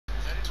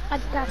I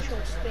got your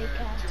stray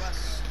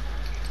cats.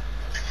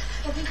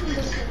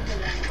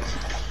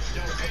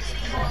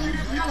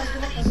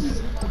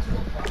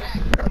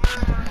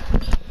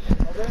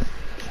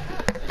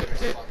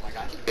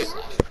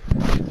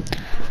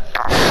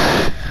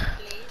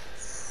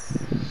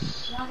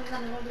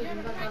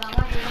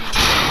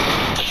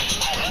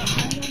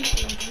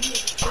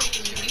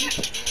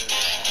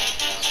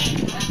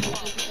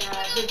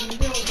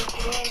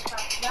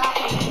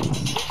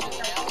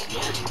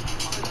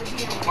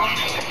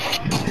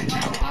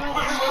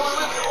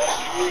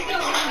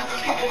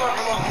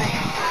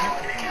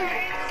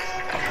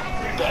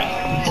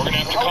 We're gonna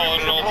have to call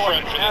in an old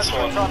friend for this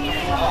one.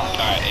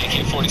 Alright,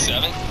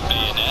 AK-47,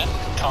 bayonet,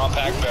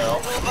 compact barrel,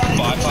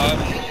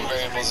 5.5,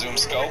 variable zoom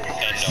scope,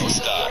 and no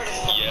stock.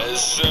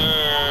 Yes,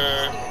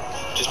 sir.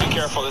 Just be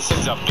careful, this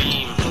thing's a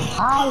beam.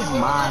 Oh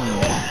man.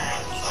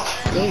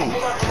 Dude.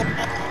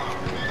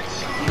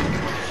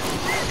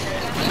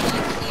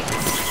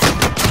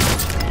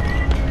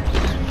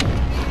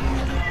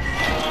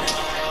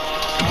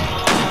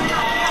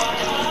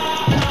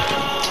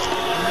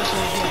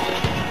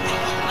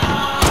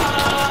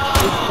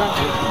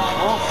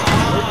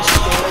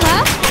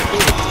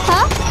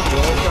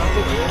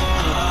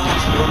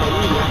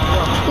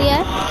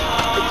 Yeah.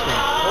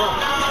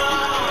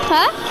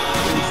 Huh?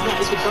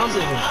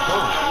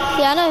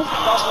 Yeah, I know.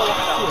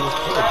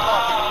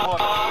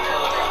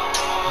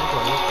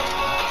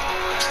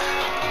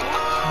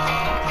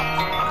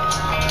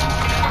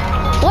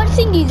 What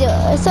thing is it?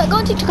 So go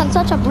on TikTok and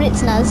search up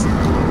Ritz, Naz.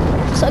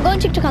 So go on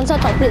TikTok and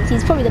search up Ritz.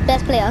 He's probably the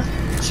best player.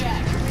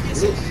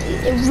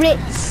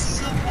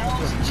 Ritz.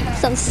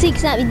 Some 6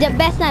 sniper. The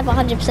best sniper,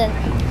 100%.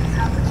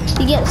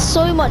 He gets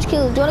so much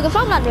kills. Do you want to go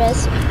farm that,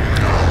 Rez?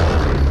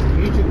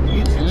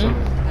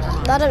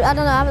 I don't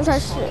know. I haven't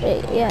searched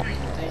it yet.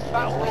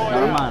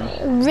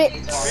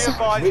 Ritz.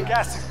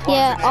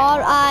 Yeah,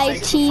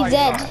 R-I-T-Z.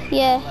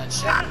 Yeah.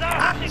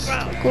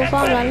 Go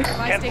farmland.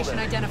 Buy station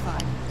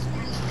identified.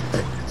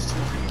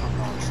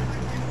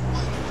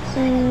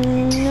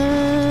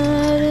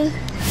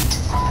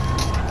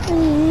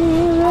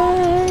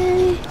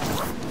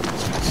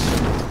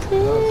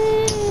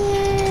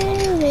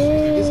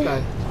 This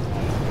guy.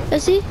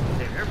 Is he?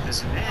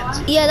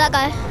 Yeah, that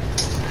guy.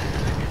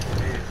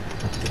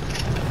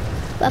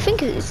 I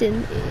think it's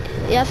him.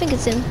 Yeah, I think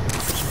it's him.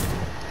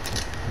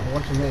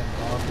 What's his name?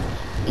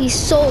 He's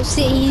so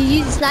sick. He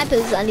uses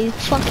snipers and he's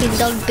fucking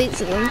done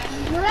bits of them.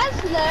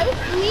 Reslo,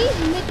 please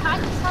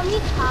mid-high, tummy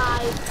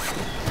high.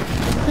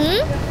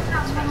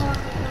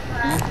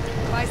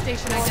 Buy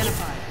station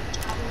identified.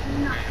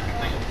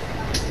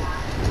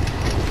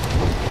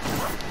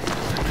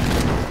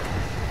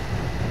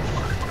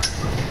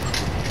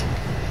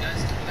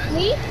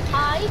 Me,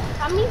 high,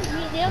 tummy,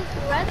 medium,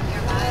 red,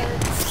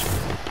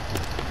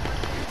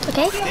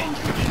 Okay.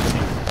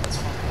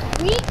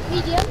 me,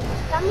 medium,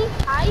 tummy,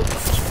 high.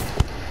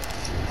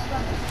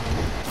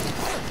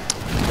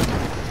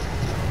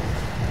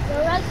 The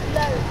red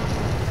low.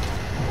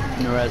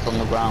 The rest on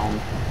the ground.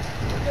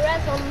 The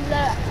red on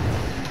low.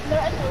 The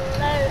red on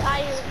low.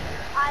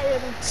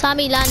 Iron.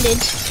 Sammy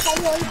landed.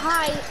 Sammy on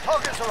high.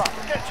 Targets are up.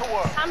 Get to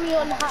work. Sammy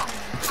on high.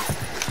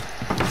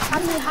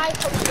 Sammy high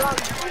from run.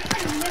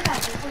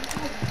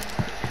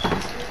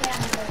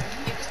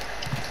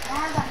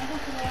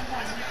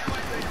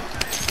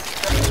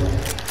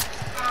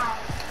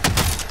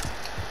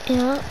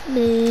 Yeah,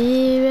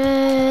 be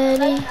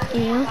ready.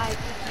 Yeah.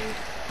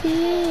 Be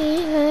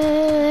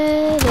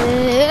ready.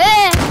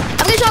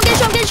 I'm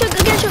get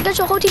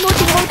shot. Whole team.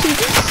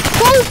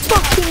 Whole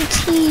fucking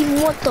team.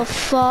 What the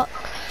fuck?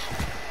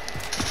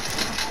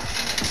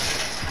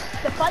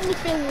 The funny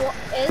thing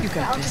is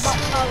that I was about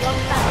to run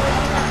that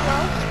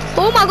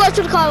Oh my god,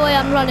 to the car away.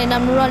 I'm running.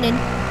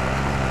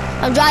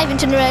 I'm driving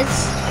to the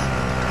res.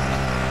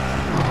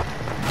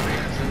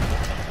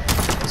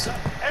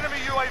 Enemy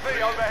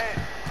UAV overhead.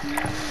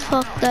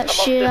 Fuck that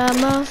shit,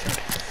 I'm out.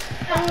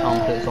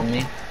 It's on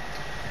me.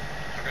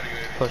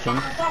 Push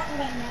him.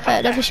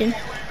 They're fishing.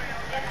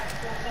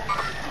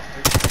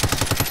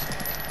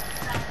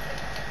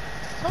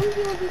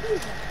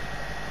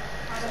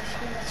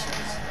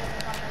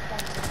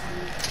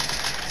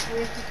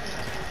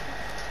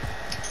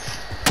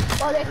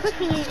 Oh, they're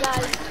cooking you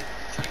guys.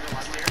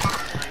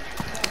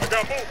 I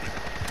got movement.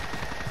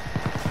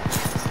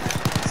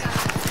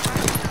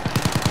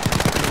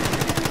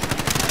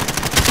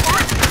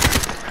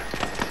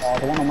 Oh,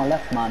 the one on my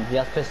left, man. He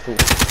has pistol.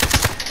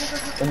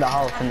 In the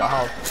house.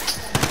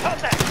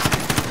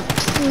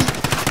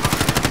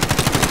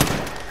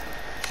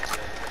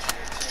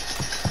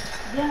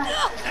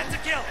 That's a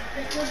kill.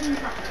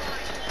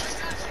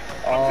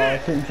 Oh,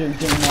 shoot.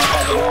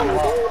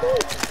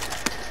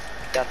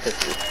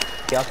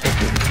 He has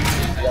pistol.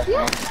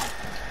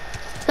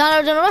 No,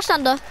 don't rush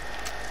under.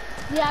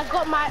 Yeah, I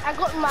got my.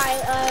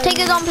 Take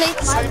his on, please.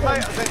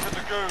 Teammate has entered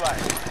the gulag.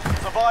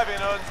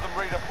 Surviving earns them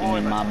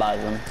redeployment. My bad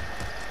one.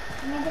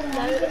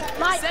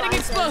 Setting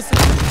explosive.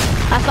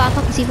 I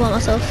fucking see for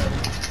myself.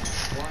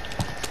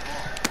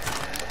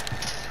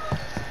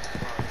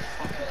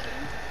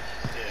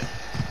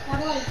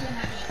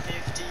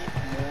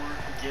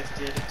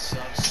 gifted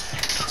subs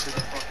to the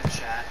fucking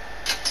chat.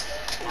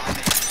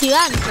 He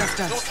ran. Just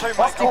Your us. teammates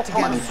Fuck got off, man,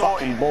 problems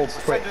sorted. fucking bald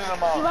prick. Sending them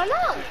You home. run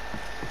out.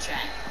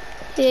 Chat.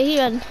 Yeah, he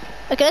ran.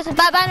 Okay, let's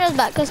back. Banner's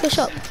back. Let's go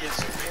shop. Gives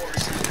 4%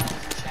 dollars in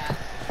chat.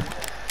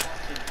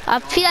 I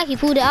feel like he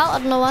pulled it out. I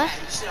don't know why. You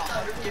said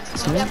 100 gifted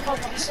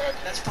subs.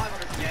 That's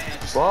 500. Yeah,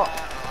 just, What?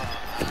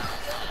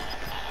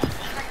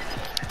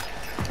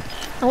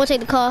 I'm gonna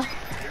take the car.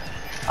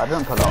 I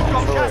didn't put it on.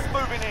 Got Sorry. gas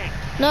moving in.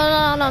 No,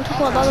 I'm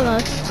talking about the other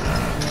mode.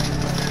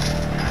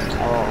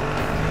 Oh.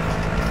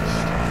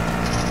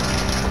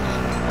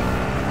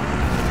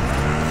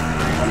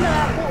 Oh no, I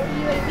bought a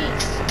UAV.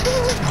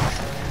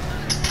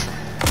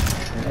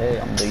 Hey,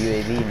 I'm the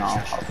UAV now.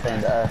 I'll stay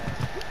in the air.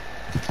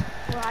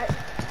 Right.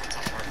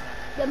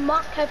 Then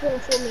mark everyone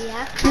for me,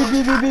 yeah?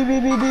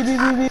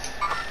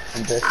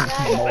 And this,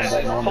 no one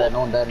there, no one there, no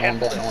one there, no one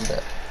there, no one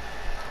there.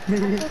 I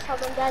think I'm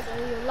dead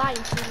and you're lying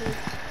to me.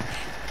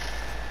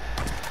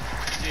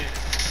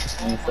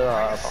 I'm sure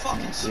I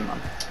can't see,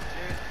 man.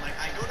 like,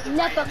 I go to the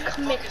Never right and it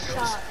commit fucking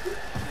goes shot. to the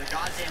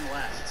goddamn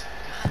left.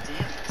 God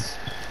damn it.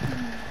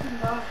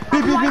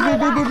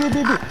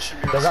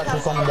 There's actually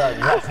someone there,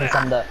 there's actually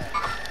someone there.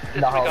 In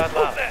the house.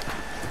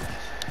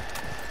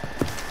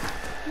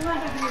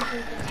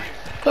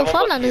 Well,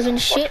 Farmland has been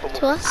shit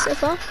to us so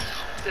far.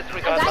 A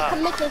guy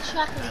committed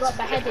shack and got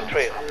beheaded.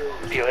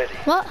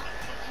 What?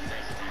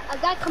 A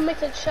guy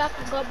committed shack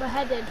and got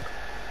beheaded.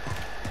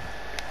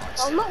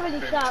 Well, not really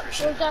shack.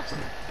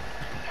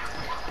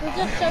 We're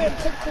just showing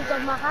pictures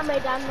of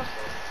Mohammed and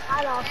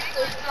Allah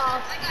his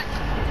class.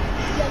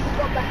 Then he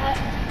got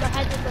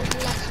beheaded on the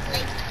left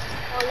street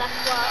or left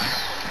work.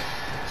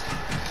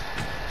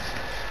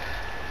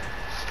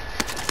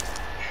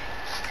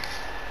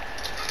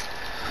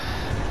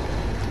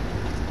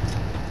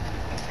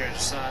 Here,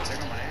 just take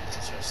my name.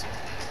 Just,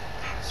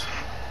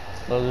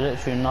 There's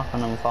literally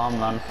nothing in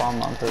farmland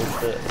feels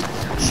shit.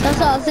 That's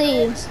what I was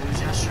saying.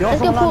 Let's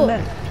go pull.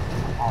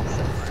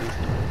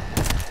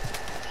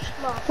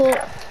 Pull.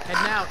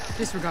 Heading out.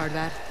 Disregard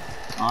that.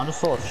 I just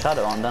saw a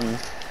shadow and then...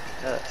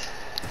 Yeah.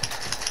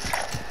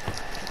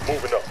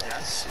 Moving up.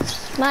 yes.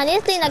 Man,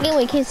 yesterday in that game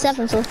we killed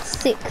 7 so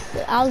 6.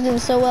 I was doing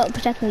so well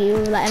protecting you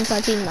with like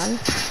M13, man.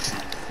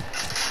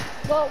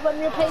 Well, when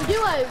we were playing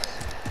duos,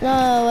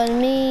 No, when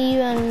me,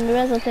 you and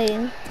Rez were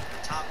playing.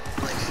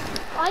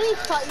 I need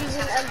to start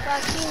using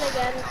M13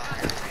 again.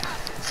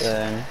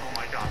 Then... Oh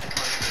my god.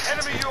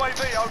 Enemy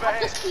UAV I've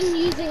overhead. just been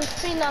using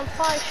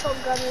 395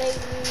 shotgun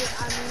lately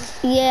and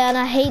Yeah, and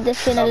I hate the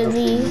fin of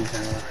me.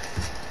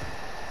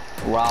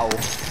 Wow.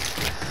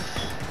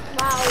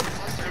 wow.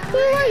 Who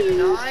are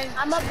you?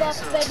 I'm a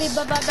boss, baby,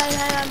 bye.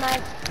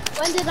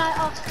 When did I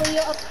ask for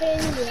your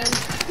opinion?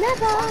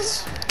 Never.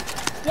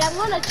 Yeah, I'm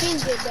gonna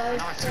change it though,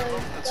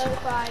 so don't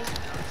cry.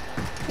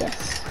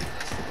 Yes.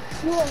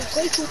 You are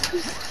grateful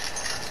too.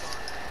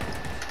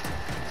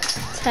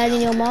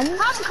 Telling your mom.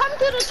 Come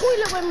to the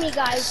toilet with me,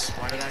 guys.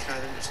 Why did that guy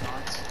then just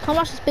not? How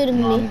much is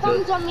building me?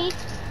 Thumbs on me.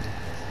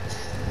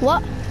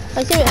 What?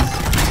 Are you serious?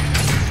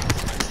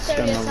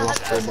 Serious, Gonna I rock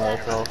have it by to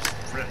itself.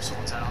 Rip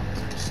someone's head off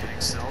because they're just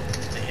standing still.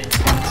 They hit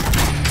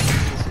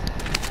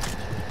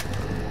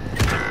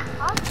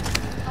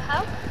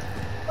How?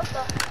 What the?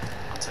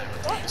 I'll tell you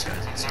what these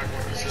guys. It's not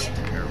going to be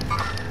terrible.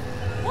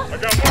 I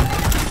got one.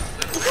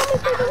 You coming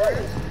through the wall?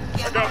 I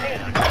got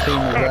one.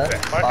 Team is there.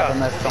 I don't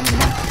know if someone...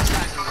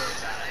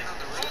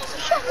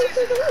 Shot me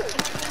through the wall.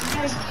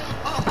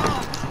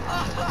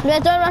 Yeah,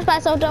 don't rush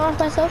myself, don't rush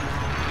myself.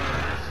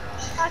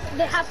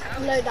 They have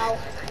no doubt.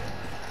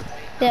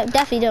 Yeah,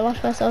 definitely don't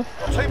rush myself.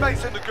 Your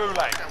teammates in the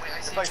gulag.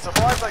 If they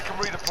survive, they can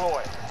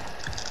redeploy.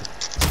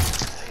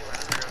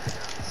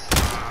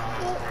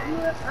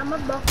 I'm a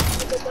buff.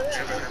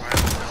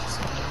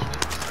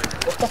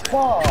 What the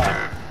fuck?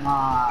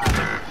 Man.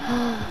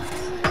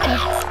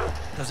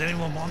 Does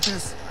anyone want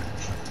this?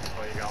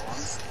 Oh, you got one?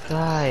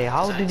 Guy,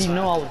 how did he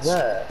know I was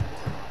there?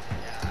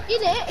 He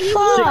did. He Sick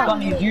was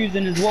gun he's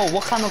using as well.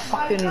 What kind of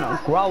fucking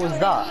growl is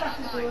that?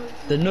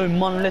 There's no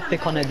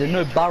monolithic on it, there's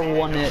no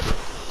barrel on it.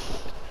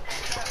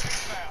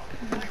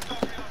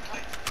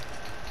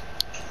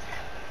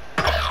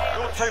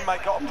 Your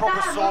teammate got a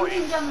proper sortie.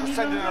 We're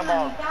sending them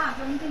home.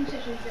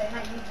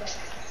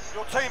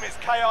 Your team is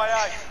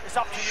KIA. It's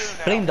up to you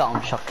now. Blame that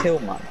on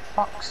Shaquille, man.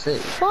 Fuck's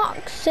sake.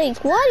 Fuck's sake,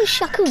 why did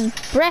Shaku's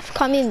breath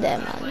come in there,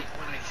 man?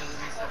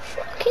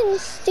 Fucking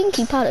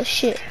stinky pile of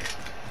shit.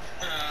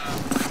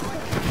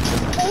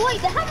 Oh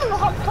wait, they're having a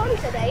hot fun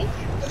today.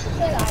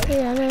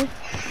 Yeah, I know.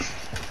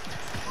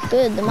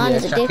 Good, the man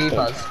is addicted.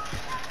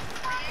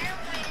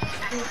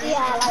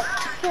 Yeah,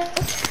 like.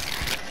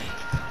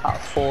 At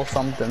 4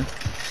 something.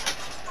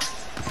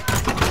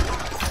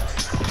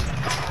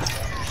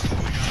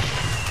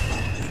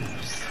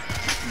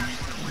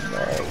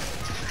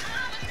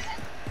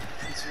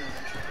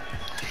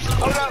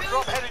 Hold up,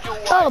 drop headed your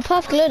way. Oh,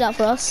 perfect loadout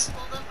for us.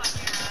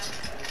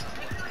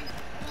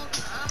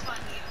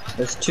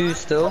 There's 2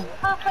 still.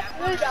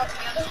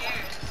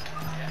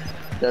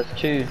 There's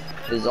 2.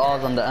 There's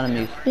ours and the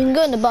enemies. We can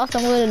go in the bus,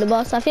 I'm going to the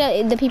bus. I feel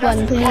like the people are in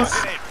the police.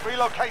 Closing in.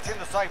 Relocating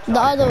the safe zone.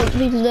 The other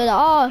people do that.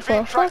 Oh, for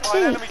Being tracked fuck's by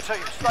an sake. enemy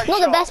team. Stay Not the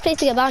sharp. best place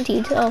to get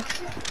bountied. Oh,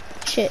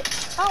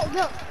 shit. Oh,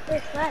 look,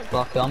 it's red.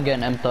 Fuck it, I'm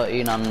getting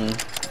M13 and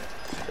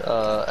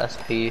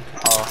SP.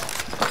 Oh,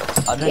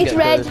 I didn't It's get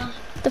red. those.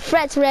 The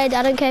threat's red.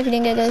 I don't care if you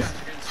didn't get those.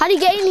 How do you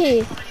get in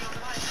here?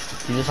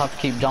 You just have to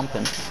keep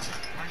jumping.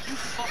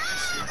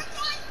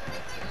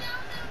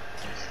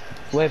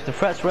 Wait, if the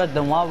threat's red,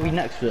 then why are we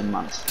next to him,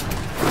 man?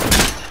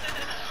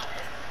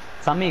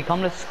 Sammy,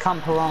 come let's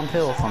camp around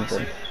here or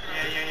something.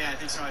 Yeah, I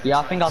think so. Yeah,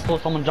 I think I saw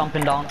someone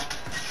jumping down.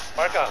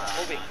 Marco,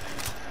 moving.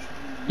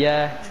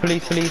 Yeah,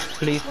 police.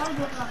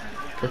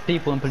 There's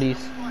people in police.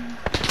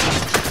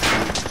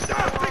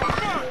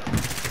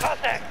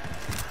 Contact.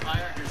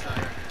 Fire, good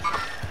fire.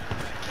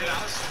 Dude, I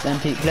was... Let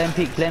him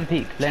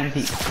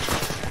peek.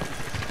 Oh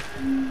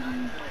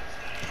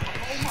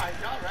my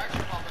god, we're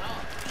actually popping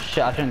off.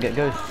 Shit, I didn't get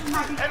ghosts.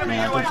 Enemy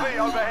UAV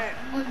overhead.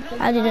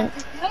 I didn't.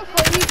 Thanks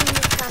for using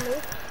this, Sammy.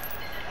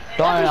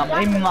 Don't worry, I'm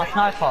aiming my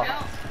sniper.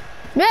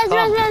 Rez.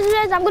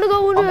 I'm gonna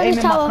go I'm under this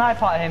aiming my tower.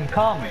 sniper at him,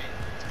 come.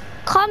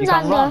 Come, You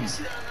can Xander. run.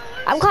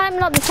 I'm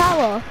climbing up the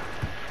tower.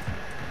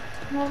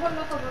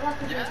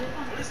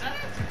 What is that?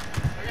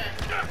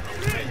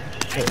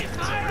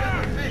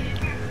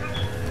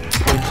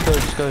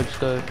 Just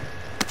go.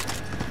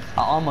 I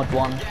armored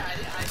one. Yeah, I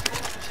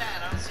spoke to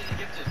Chad, I don't see any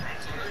gifted.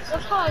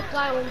 Let's try to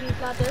climb on these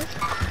ladders.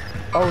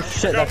 Oh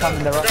shit, they're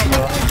coming, they're rushing.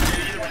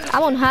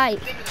 I'm on height.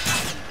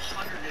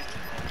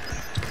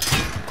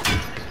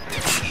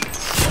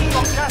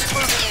 Gas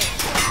moving in.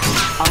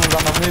 I'm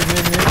gonna move.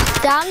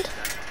 Downed. Dan,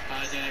 I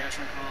got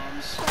your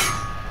comms.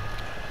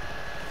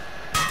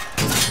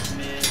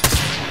 Mid.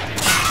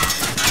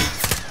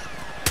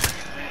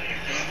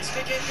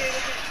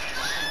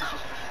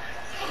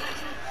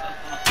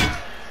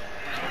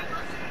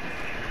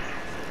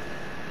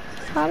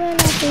 Coming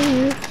after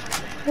you.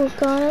 We're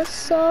gonna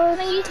solve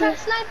Can you use that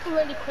sniper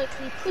really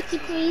quickly? Pretty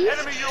please.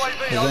 Enemy UAV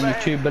There's only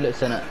overhead. 2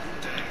 bullets in it.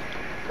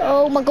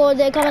 Oh my god,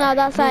 they're coming out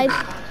that side.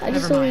 I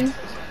just saw them.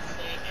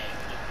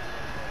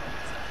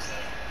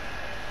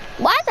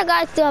 Why is the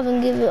guy still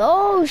haven't given?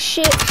 Oh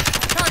shit.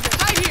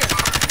 Target, right here.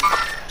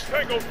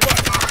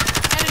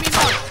 Enemy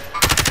marked.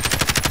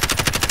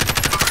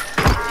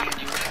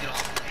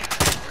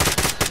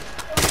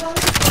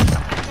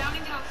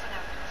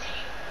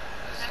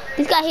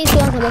 This guy hates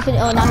guns. I'm gonna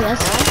oh, now he has.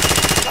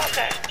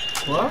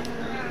 What?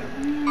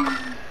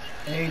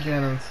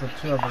 Agent and some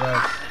two other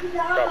guys.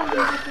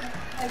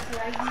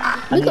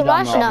 We can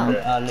rush now. I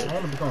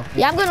want to become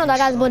Yeah, I'm going on that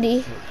guy's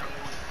body.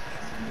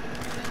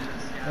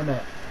 and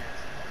that.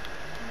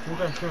 You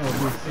guys can do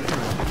 6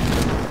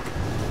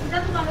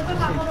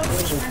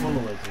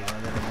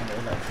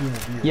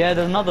 Yeah,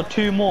 there's another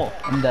 2 more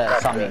in there,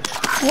 Sammy.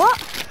 What?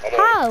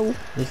 How?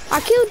 I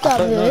killed that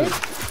dude.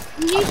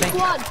 New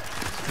squad.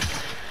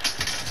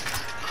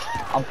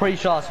 I'm pretty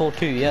sure I saw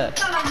 2, yeah.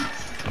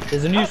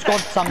 There's a new squad,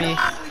 Sammy.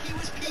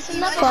 It's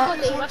another squad.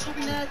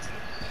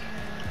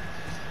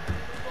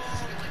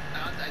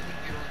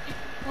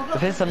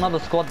 If it's another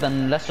squad,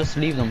 then let's just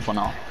leave them for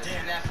now.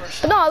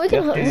 But no, we We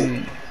have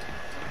can. to-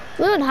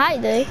 We don't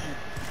hide though.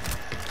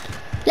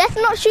 Let's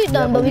not shoot them,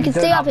 Yeah, but but we we can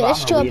don't stay up have here. Let's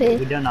ammo. chill up We here.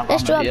 don't have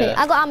Let's chill ammo, up here.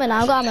 yeah. I got ammo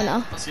now.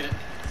 Let's get it.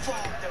 Fuck,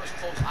 that was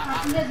close.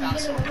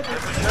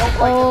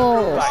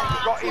 Oh,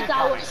 Got That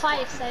incoming. was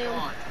fire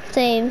sale.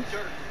 same.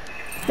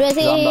 Where's I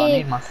he?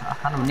 need my, I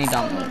kind of need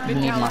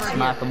my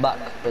sniper back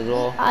as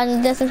well.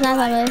 And there's some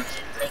sniper ammo.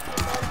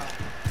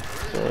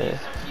 So, yeah.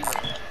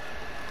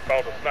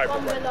 1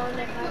 minute on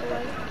it, by the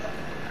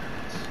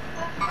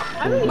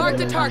way. Mark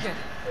the target.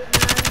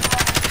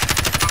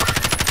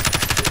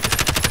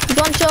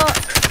 One shot.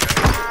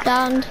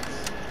 Downed.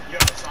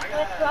 Let's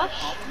rush.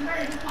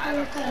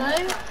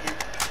 Hello.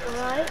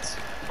 Alright.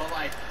 But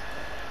like,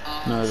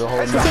 No, there's a whole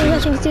He's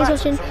watching. He's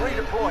watching. To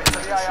redeploy to the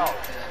AO.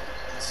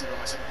 let's see what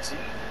my second see.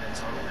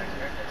 That's all right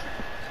here.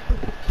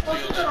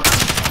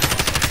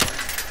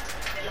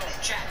 Yo,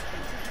 chat, can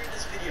you hear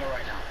this video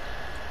right now?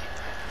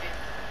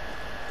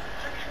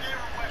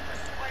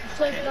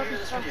 So Can you hear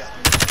this video?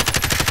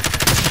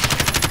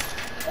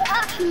 we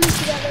actually need to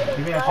get rid of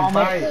You can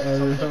guys.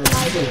 actually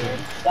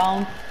fight.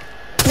 down.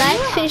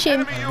 Nice. Finish him.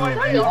 Enemy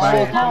UAV Oh,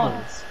 overhead.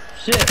 pounds.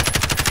 Shit.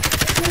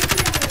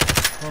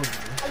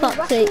 Fuck's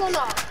Rushing sake. or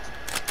not?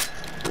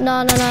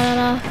 No.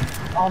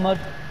 Armored.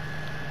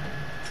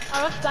 I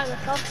rushed by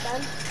myself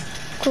then.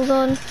 Cool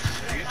on.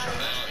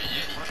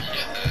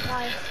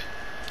 Nice.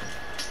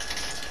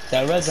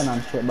 They're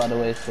resonant shit, by the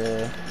way,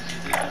 so.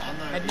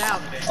 And now,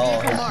 Oh,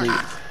 vehicle his marked.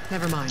 loot.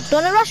 Never mind. Do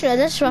you wanna rush Res?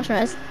 Let's rush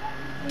Res.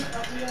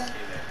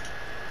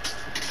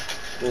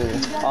 Ooh.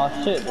 Oh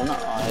shit, they're not.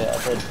 Oh yeah, I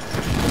did.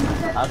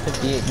 I have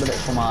 58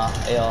 bullets for my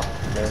AR.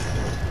 So.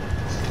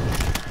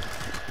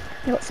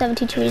 I got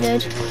 72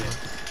 reload.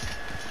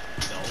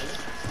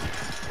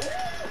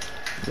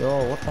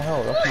 Yo, what the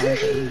hell? That's not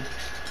easy.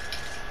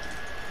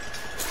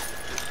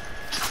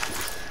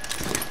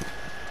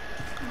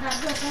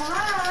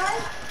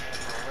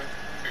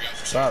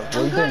 Right, what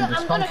are you doing? Just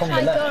I'm come gonna from the try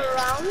and left. go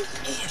around.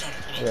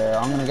 Yeah,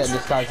 I'm gonna get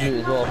this guy's loot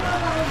as well.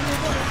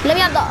 Let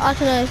me have the. I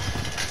don't know.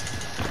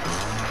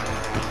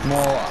 More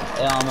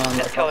armor on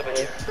the top.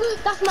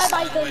 That's my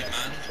bison.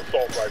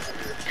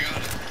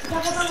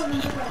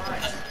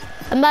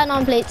 I'm buying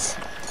on plates.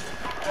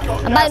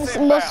 I'm buying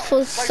most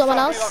for someone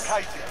else.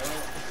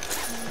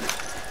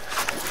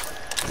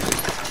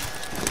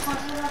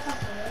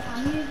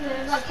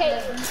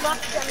 Okay,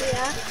 rush them,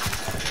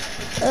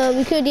 yeah.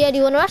 We could, yeah. Do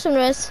you want to rush them,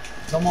 Rez?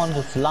 Someone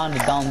just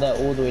landed down there,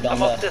 all the way down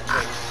there.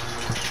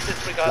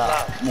 Disregard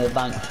Like, that. near the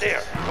bank.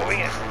 There, going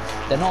in.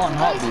 They're not on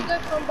Guys, heartbeat. go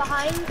from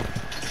behind.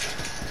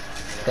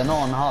 They're not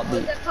on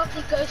heartbeat. They're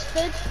probably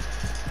ghosted.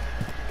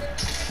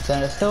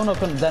 They're still not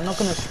gonna. They're not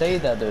gonna stay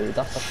there, though.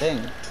 That's the thing.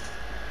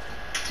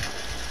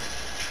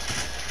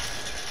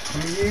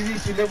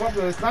 Easy to live up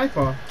to the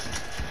sniper.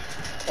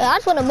 I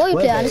just want to mow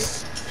Where player. they?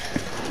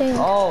 Thing.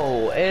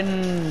 Oh,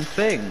 in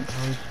thing.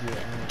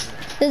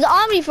 There's an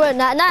army for it,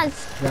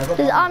 Naz. There's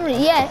an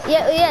army, yeah.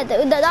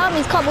 The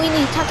army's come. We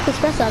need tactical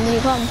suppressor and then you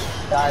come.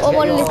 Guys, Or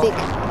get your-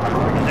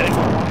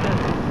 monolithic.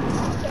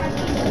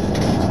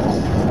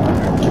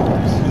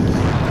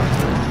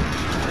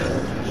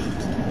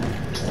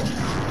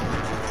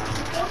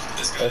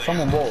 There's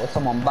someone bought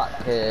someone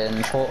back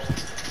in port.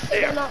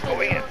 There,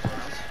 going in.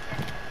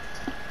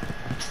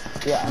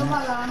 Yeah,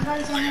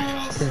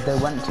 because they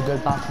went to go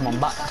back someone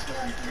back.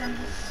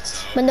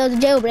 When there was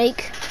a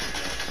jailbreak.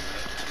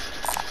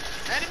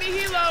 Enemy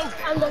helo!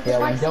 And there's Yeah, a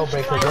when bison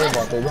jailbreak was right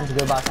over, they went to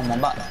go back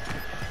someone back. there.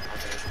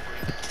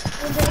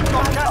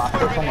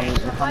 After someone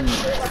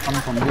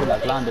come from you,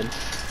 like landed.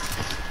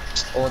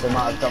 Or they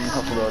might have done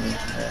top of the road.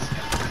 Yeah.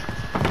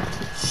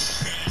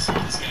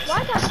 Why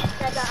did I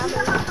get that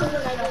ammo?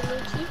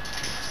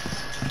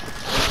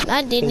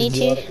 I didn't need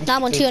to. I did need to. Now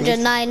I'm on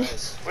 209.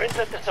 We're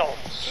inside the zone.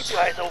 Keep your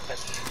eyes open.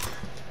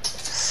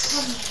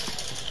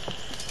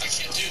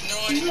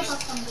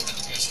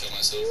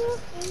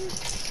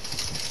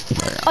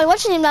 Oh,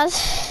 watching him, Naz.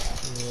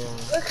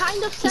 We're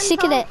kind of He's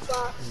sick of it.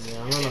 but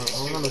Yeah, I'm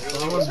gonna do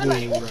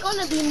it's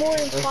gonna be more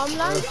in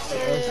farmland.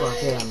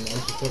 S4K and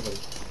MP7.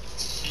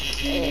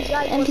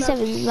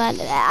 MP7, man.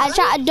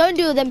 I don't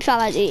do with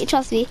MP5,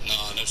 trust me.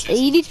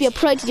 You need to be a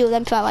pro to do with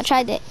MP5. I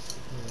tried it.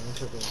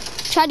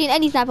 Try doing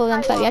any sniper with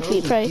MP5, you have to be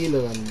a pro.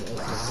 Kilo and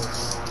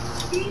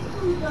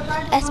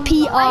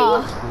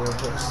SPR.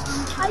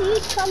 I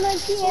use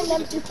Commentary and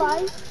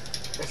MP5.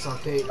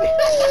 S4K.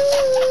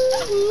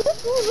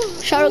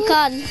 Shah Rukh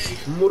Khan.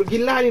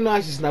 Murgillani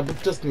nacisna,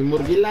 trust me,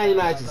 Murgillani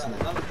nacisna.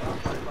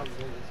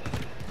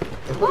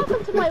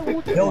 Welcome to my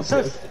water. Yo,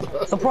 sis,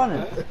 stop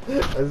running.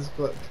 As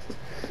fuck.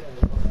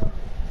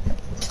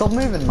 Stop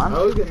moving, man.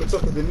 I was getting the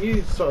top of the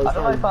news, so I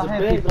don't know if I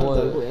hear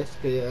people.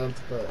 SK and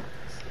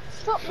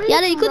Stop Yeah,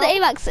 no, you got the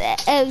AVAX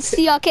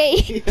CRK.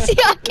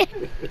 CRK.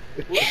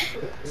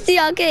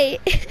 CRK.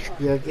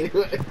 Yeah, okay.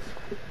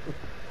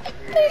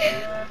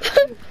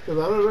 Because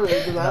I don't know,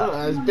 because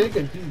I was very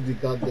confused the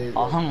goddamn.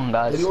 Oh, hang on, The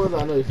guys. only ones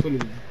I know is fully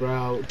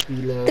growl,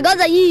 kilo. The guns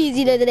that you use,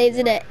 you know the names,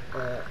 innit?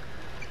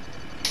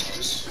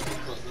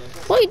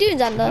 What are you doing,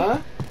 Xander? Huh?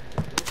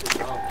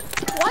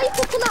 Why are you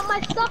picking up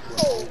my stuff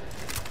for?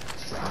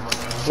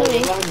 Sorry.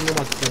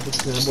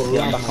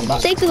 Yeah, back on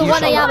back. Take to the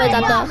one ammo,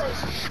 Xander.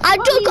 I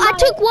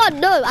took one.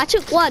 No, I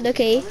took one.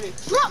 Okay.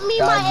 Drop me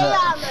my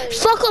ammo.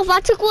 Fuck off! I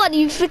took one.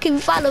 You freaking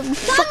fan of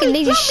fucking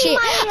lazy shit.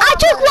 I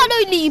took one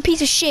only. You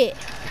piece of shit.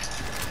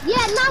 Yeah,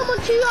 now I'm on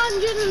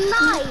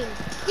 209.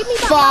 Give me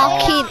that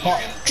Fucking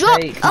drop.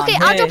 Hey, come Okay,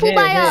 on, I'll drop all here,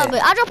 my here. armor.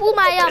 I'll drop all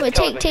my armor.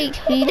 Take.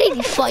 You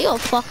lazy fuck. You're a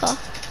fucker.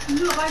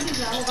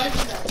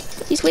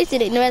 He's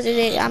wasted it. No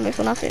resident ammo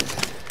for nothing.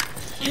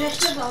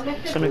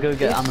 I'm gonna go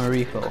get ammo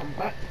refill.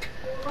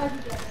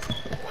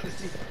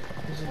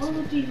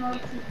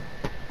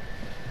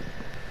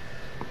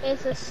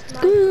 It's a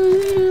sniper.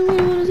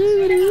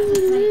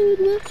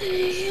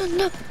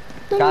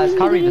 Guys,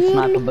 carry the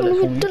sniper bullet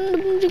for me.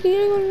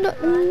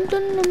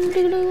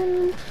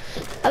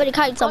 I already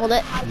carried some of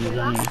it.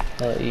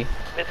 30.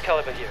 Mid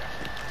caliber here.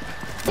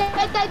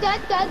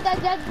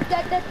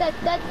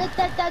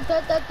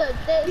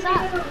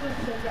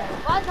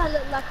 Why does that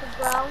look like a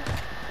brown?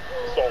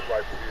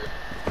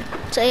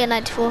 It's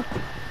AN-94.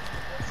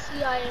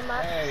 CIA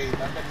man.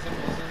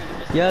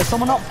 Yeah,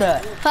 someone up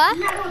there. Huh?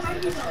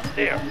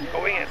 There,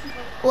 going in.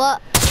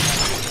 What?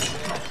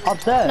 Up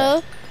there.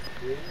 No.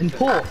 In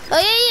port. Oh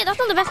yeah, that's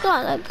not the best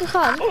gun. Good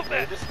gun.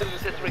 Movement.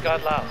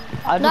 Disregard loud.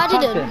 I No, I just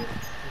tapped didn't. him.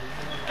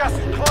 Gas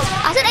is close.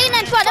 I said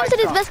AN-94. I never said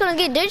it's the best gun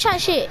again. Don't try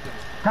shit.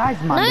 Guys,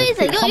 man. No, there's it's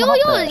like, someone up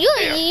there. you.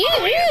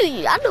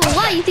 I don't know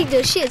why you think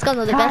those shit guns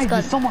are the Guys, best gun.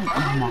 there's someone.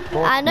 Oh my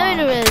god. I know man.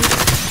 there is.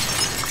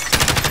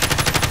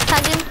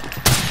 Tag him.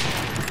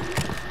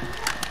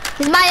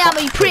 It's my ammo,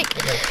 you prick.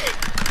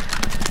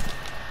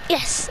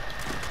 Yes.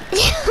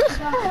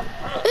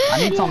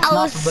 I need some I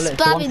was sniper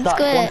bullets. spamming One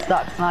square.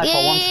 stack sniper.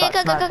 Yeah, One stack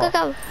go.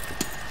 sniper.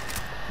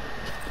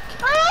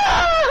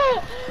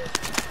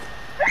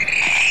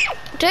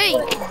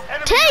 Drink.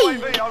 Enemy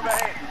Take. UAV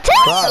overhead.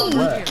 Wow, Take.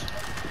 where?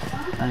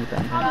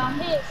 Anything.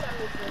 Here's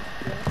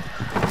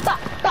something.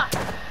 Back.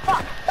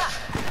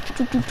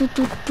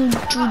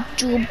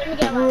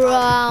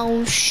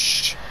 Brown.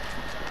 Shh.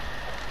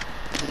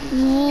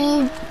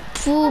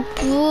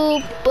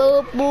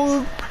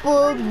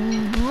 Boo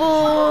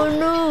boo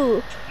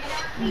no.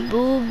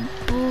 Boo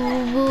boo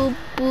boo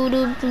boo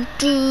do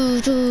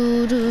do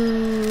do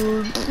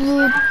do.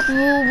 Boo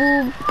boo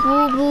boo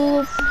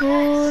boo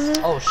boo.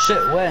 Oh shit,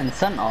 we're in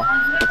center.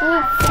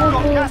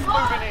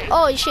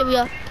 Oh shit, we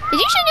are. Did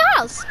you shoot your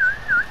house?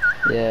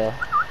 Yeah.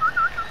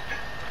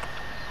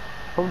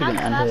 Probably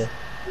gonna end here.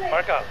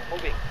 Marco,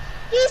 moving.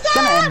 He's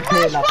Gonna end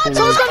here like all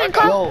Someone's coming,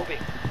 car. Yo, Moving.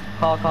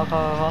 car. Don't.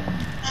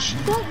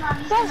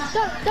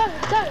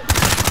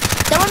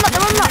 They're on lock.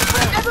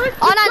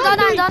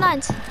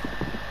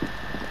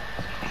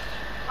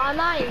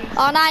 R9s.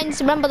 R9s,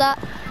 remember that.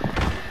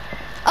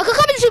 Okay,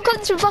 come in this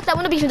room, fuck that,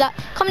 we're not beefing that.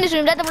 Come in this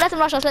room, let them rush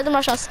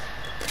us.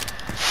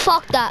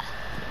 Fuck that.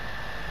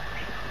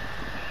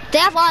 They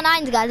have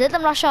R9s, guys, let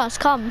them rush us,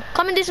 come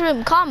in this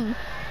room, come.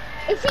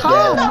 If we Come.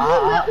 go that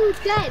room, we're all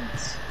dead.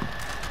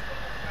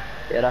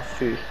 yeah, that's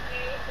true.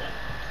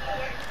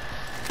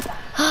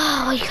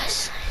 Oh, you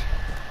guys.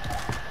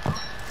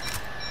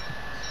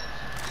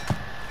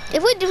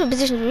 If we're in different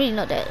positions, we're really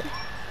not dead.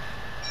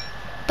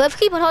 But if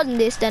we keep on holding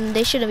this, then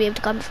they shouldn't be able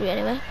to come through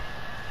anyway.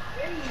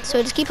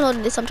 So just keep on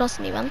holding this, I'm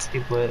trusting you, man.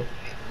 Keep waiting.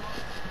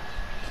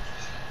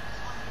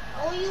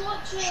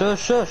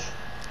 Shush.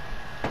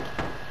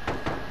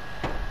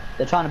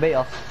 They're trying to bait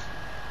us.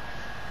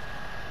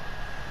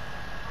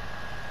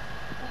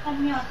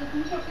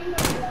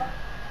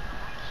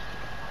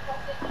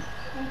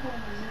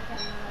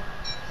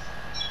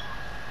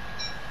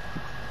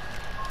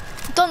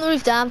 Don't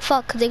roof down,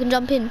 fuck, they can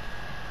jump in.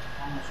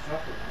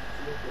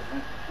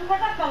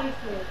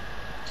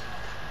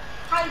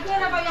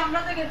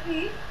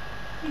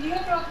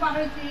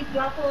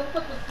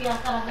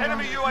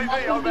 Enemy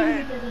UAV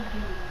overhead.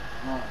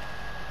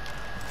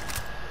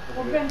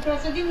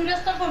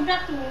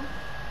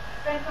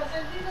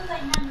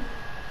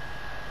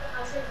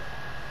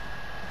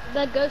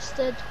 They're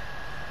ghosted.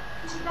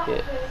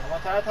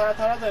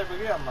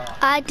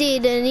 I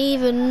didn't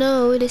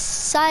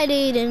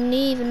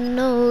even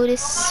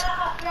notice.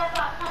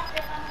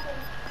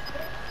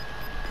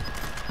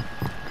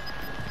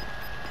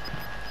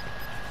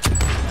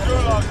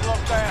 Gulag's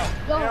locked down.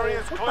 Yo,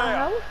 Area's what the clear.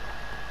 hell?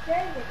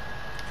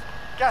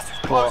 Gas is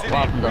What closing in.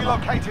 happened then?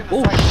 Relocating the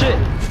Oh safe shit!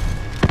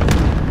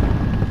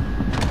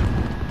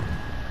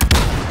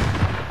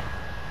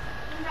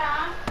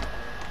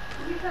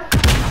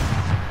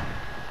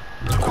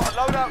 Got a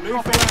loadout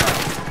dropping.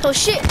 Oh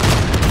shit.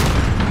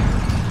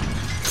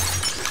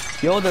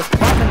 Yo, they're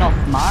spamming us,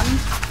 man.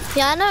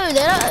 Yeah, I know,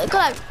 they're not,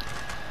 God.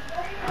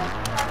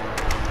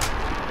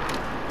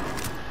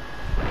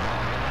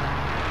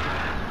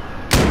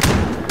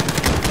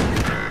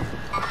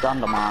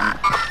 Thunder, man.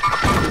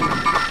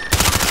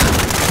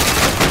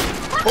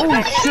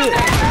 Oh shit!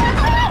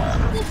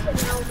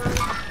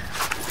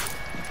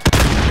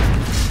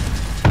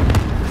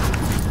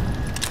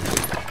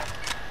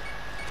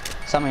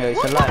 Samuel, you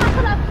should I lie.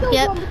 could have killed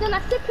Yep. one, but then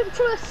I slipped him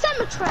through a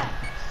cemetery.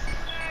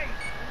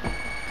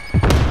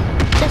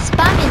 They're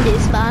spamming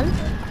this, man.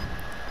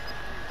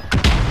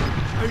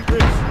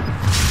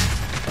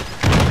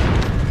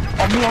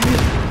 On me.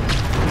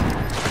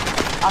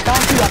 I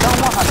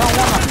don't want her.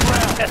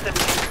 Tested.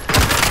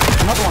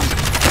 Another one.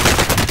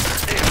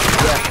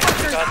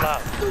 Got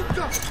loud.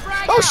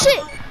 Oh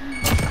shit.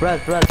 Red.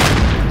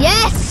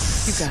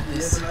 Yes.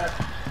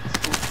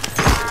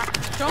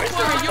 Don't worry,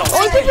 you'll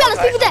Oh, there's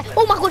people there.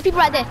 Oh my god, people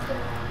right there.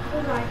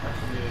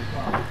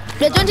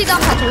 Yeah, don't take down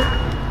tattoo.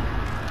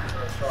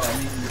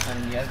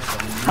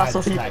 That's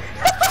what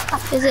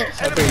Is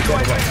it? Enemy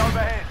UAV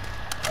overhead.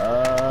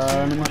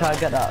 let me try to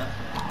get that.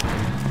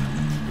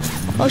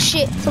 Oh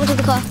shit, someone took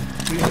the car.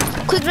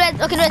 Quick, Red.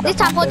 Okay, Red, this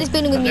time hold this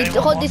building with me.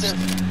 Hold this.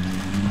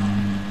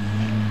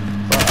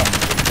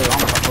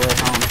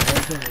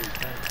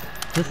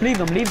 Just leave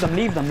them.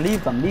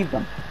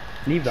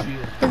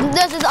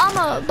 There's an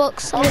armor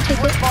box. I'm gonna take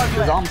it.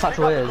 There's arm patch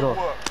away as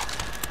well.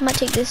 I might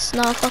take this.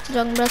 No, fuck the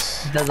dragon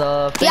breath. There's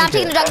a. Yeah, I'm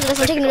taking the dragon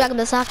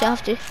breath. I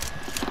have to.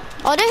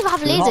 Oh, I don't even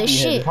have laser.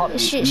 Shit.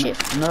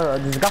 No,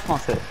 there's a gas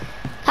mask here.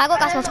 I got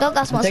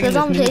gas mask. There's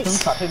armor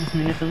plates.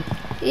 Munitions.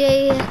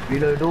 Yeah.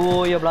 Reload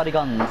all your bloody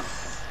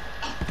guns.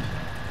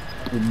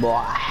 Good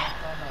boy.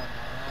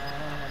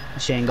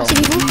 She ain't got See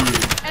people?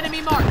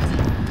 enemy marked.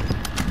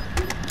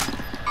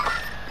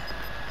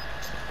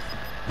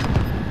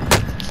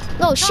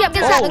 No, shit, I'm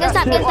getting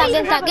stabbed.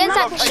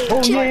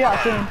 Oh yeah, I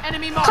think.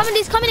 Enemy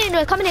marked. Come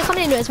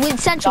in, Rose. We're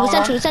central.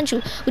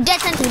 We're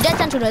dead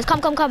central, Rose.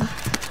 Come.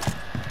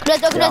 Rose,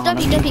 don't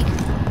peek.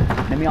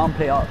 Let me on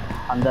play up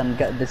and then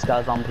get this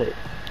guy's on play.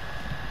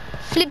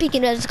 Flip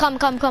peeking, Rose. Come.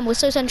 We're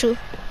so central.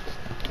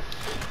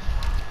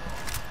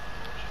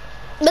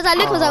 But I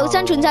look, we're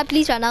central inside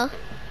police right now.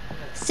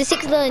 It's the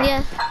 6th learn,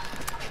 yeah.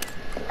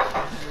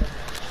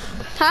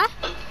 Huh?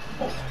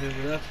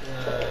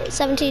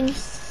 17.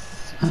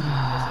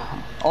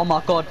 Oh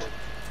my god.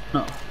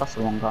 No, that's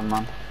the wrong gun,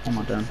 man. What am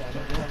I doing?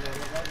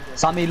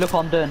 Sammy, look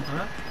what I'm doing.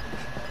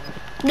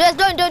 Rose,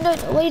 don't.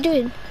 What are you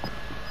doing?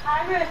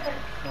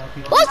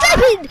 Oh,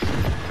 sniping!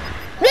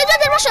 Rose,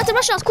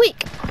 rush us,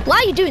 quick. Why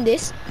are you doing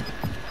this?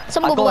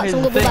 Someone go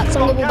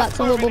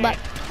back.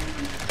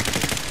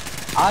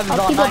 Ivan's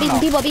Oh, on 9 now.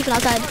 people are beefing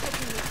outside.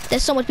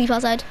 There's so much beef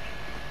outside.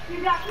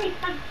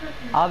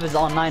 Ivan's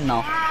on 9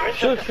 now. We're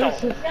inside the zone.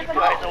 Keep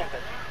your eyes open.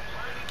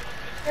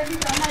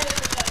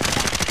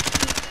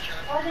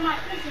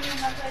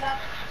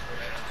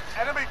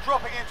 Enemy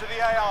dropping into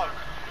the AO.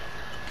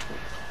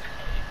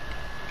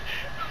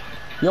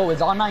 Yo, is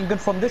R9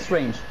 good from this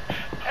range?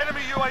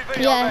 Enemy UAV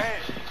Yeah.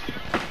 overhead.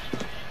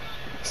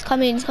 He's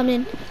coming, he's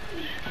coming.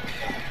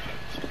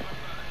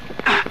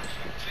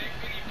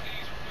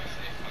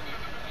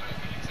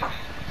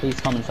 He's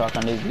coming so I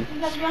can leave you.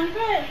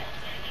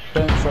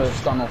 Don't throw a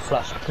stun or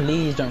flash.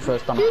 Please don't throw a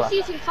stun or Who's flash.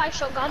 using 5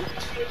 shotgun?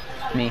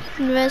 Me.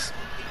 Res.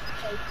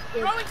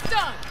 Throwing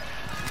stun.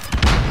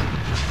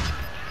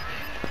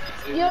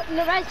 You're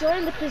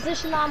in the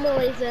position I'm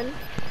always in.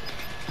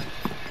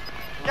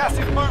 Gas is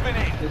moving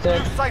in. Is it?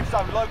 New safe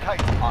zone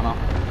located. Oh no.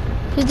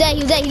 He was there,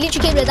 he literally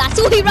came to us. I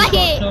saw him right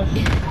here.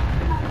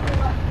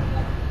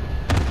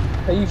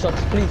 Hey, you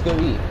shots, please go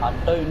eat. I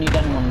don't need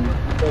anyone.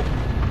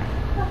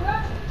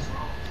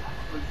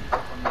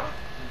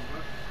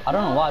 I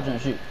don't know why I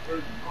didn't shoot.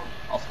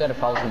 I was scared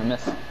if I was gonna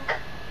miss.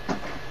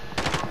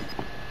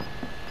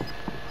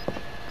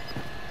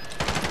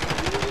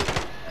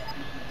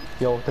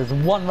 Yo, there's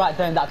one right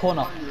there in that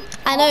corner.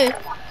 I know.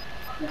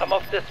 Come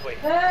off this way.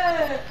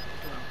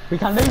 We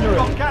can laser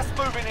Got it. gas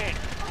moving in.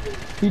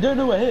 You don't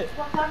know we're hit.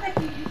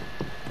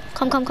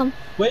 Come, come, come.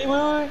 Wait.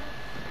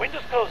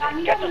 Windows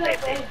closing. Get to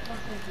safety.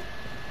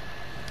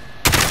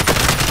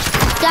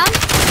 Down.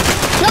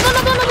 No.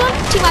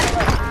 Too much.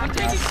 I'm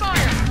taking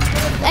fire.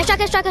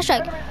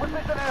 Airstrike. We're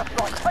missing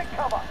airstrike. Take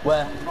cover.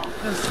 Where?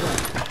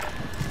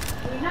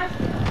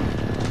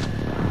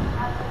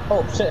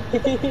 Oh shit.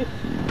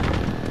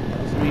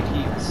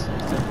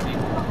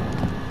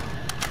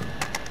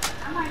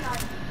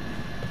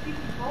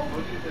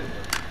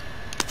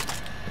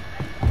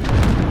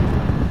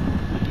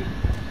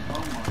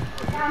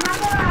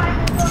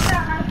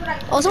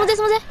 Oh, someone's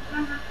there.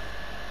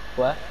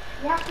 Where?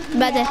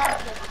 Right there.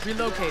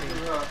 Relocating.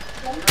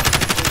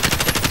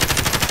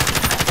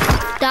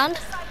 Down.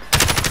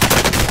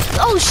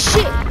 Oh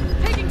shit.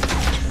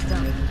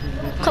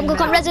 Come.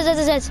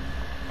 Res.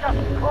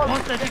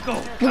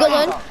 We got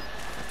zone.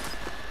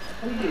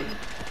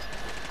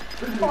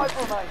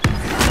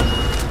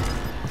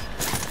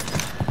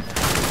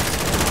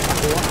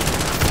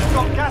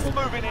 Got gas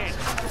moving in.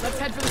 Let's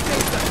head for the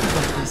safe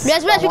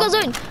zone. Res, we got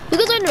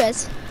zone.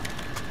 Res.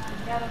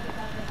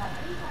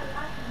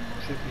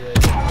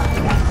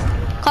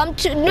 Come,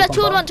 2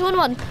 on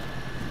 1.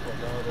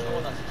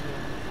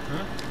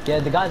 Yeah,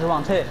 the guys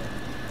around here.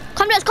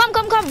 Come, Res, come.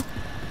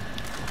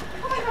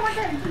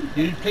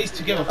 You placed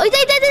together. Oh, he's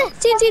there.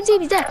 See him,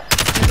 he's there.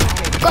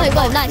 Got him,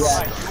 nice.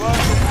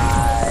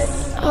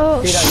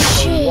 Oh,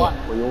 shit.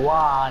 We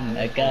won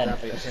again.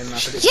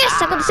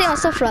 Yes, I got to say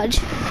myself, Raj.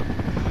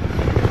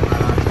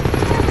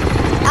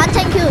 And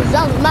 10 kills,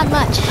 that was a mad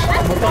match. Oh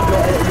my god,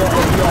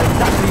 you're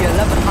exactly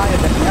 11 higher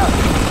than me.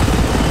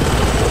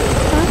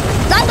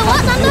 Xander,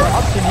 what, Xander?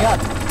 Up to me.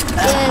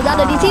 Yeah,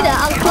 Xander, do you see that?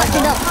 I'm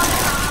clutching up.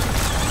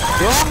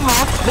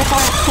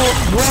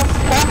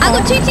 I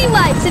got 2 team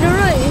wipes in a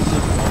row.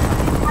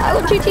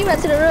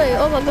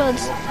 Oh my god.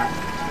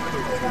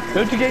 Go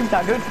to game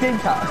chat.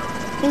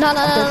 No.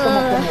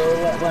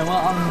 When we're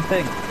on the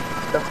thing.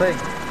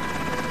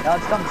 Yeah,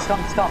 just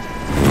come.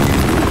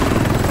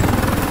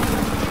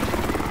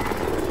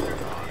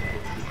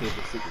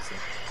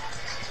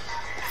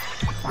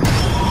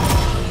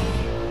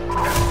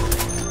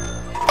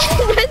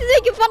 He's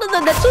making fun of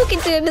them, they're talking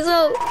to him as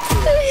well.